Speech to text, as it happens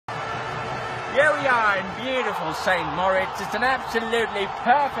Here we are in beautiful St. Moritz. It's an absolutely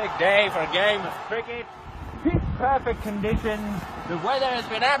perfect day for a game of cricket. Pitch perfect conditions. The weather has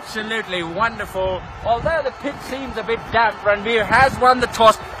been absolutely wonderful. Although the pitch seems a bit damp, Ranveer has won the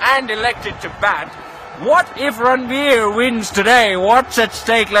toss and elected to bat. What if Ranveer wins today? What's at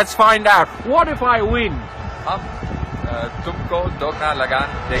stake? Let's find out. What if I win? Tumko, dugna, lagaan,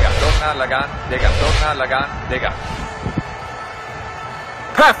 dega, dugna, lagaan, dega, dugna, lagaan, dega.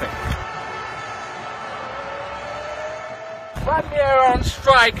 Perfect. Ranveer on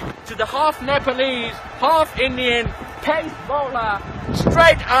strike to the half Nepalese, half Indian pace bowler,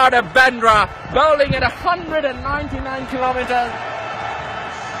 straight out of Bandra, bowling at 199 kilometers.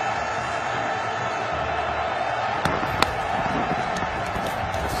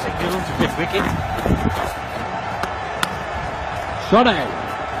 Signal to mid wicket. Shot out.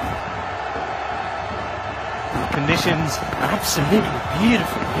 Conditions are absolutely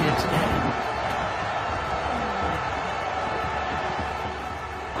beautiful here today.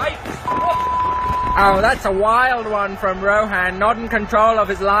 Oh, that's a wild one from Rohan, not in control of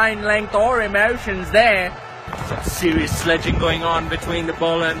his line length or emotions there. Some serious sledging going on between the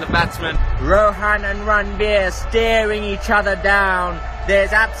bowler and the batsman. Rohan and Ranveer staring each other down.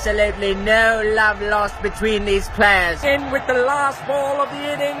 There's absolutely no love lost between these players. In with the last ball of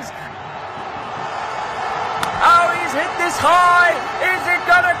the innings. Oh, he's hit this high. Is it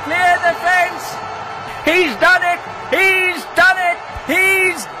gonna clear the fence? He's done it. He's done it.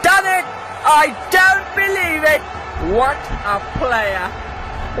 He's done it. I don't believe it! What a player!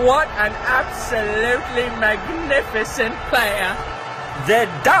 What an absolutely magnificent player! They're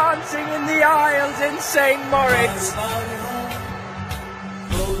dancing in the aisles in St. Moritz.